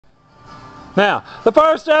Now, the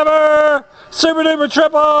first ever Super Duper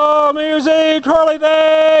Triple New Year's Eve twirly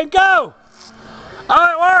thing, go!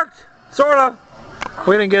 Oh, it worked! Sort of.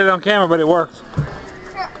 We didn't get it on camera, but it worked.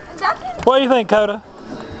 What do you think, Coda?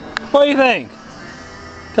 What do you think?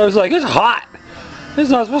 Coda's like, it's hot. It's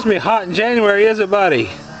not supposed to be hot in January, is it, buddy?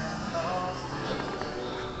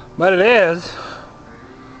 But it is.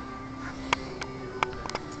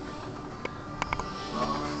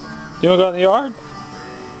 You want to go out in the yard?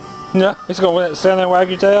 No, he's going to stand there and wag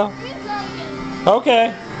your tail?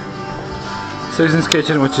 Okay. Susan's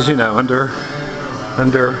kitchen, which is, you know, under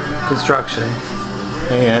construction.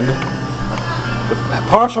 And the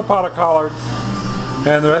partial pot of collards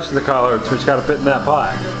and the rest of the collards, which got to fit in that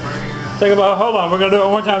pot. Think about, hold on, we're going to do it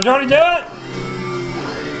one time. Did you already do it?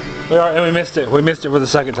 We are, and we missed it. We missed it for the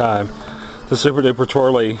second time. The Super Duper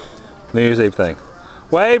Twirly New Year's Eve thing.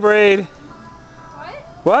 Wave, Reed.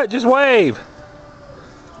 What? Just wave.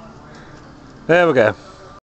 There we go.